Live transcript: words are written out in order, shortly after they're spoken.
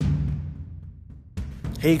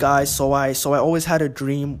Hey guys, so I always had a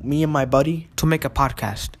dream, me and my buddy, to make a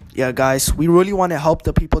podcast. Yeah guys, we really want to help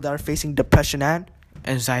the people that are facing depression and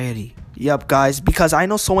Anxiety. Yep guys, because I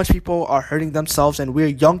know so much people are hurting themselves and we're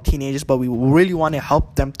young teenagers, but we really want to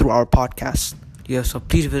help them through our podcast. Yeah, so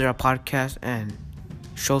please visit our podcast and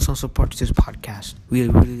show some support to this podcast. We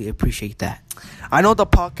really appreciate that. I know the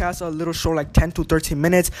podcasts are a little short, like 10 to 13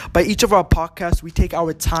 minutes, but each of our podcasts, we take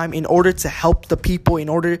our time in order to help the people, in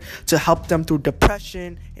order to help them through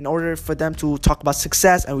depression, in order for them to talk about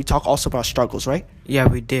success, and we talk also about struggles, right? Yeah,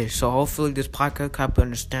 we did. So hopefully this podcast can help you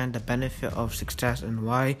understand the benefit of success and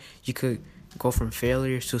why you could go from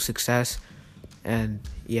failure to success. And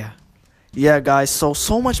yeah. Yeah, guys,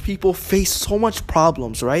 so much people face so much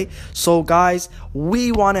problems, right? So, guys,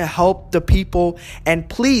 we want to help the people, and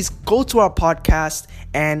please go to our podcast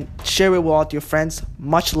and share it with all your friends.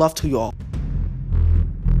 Much love to you all.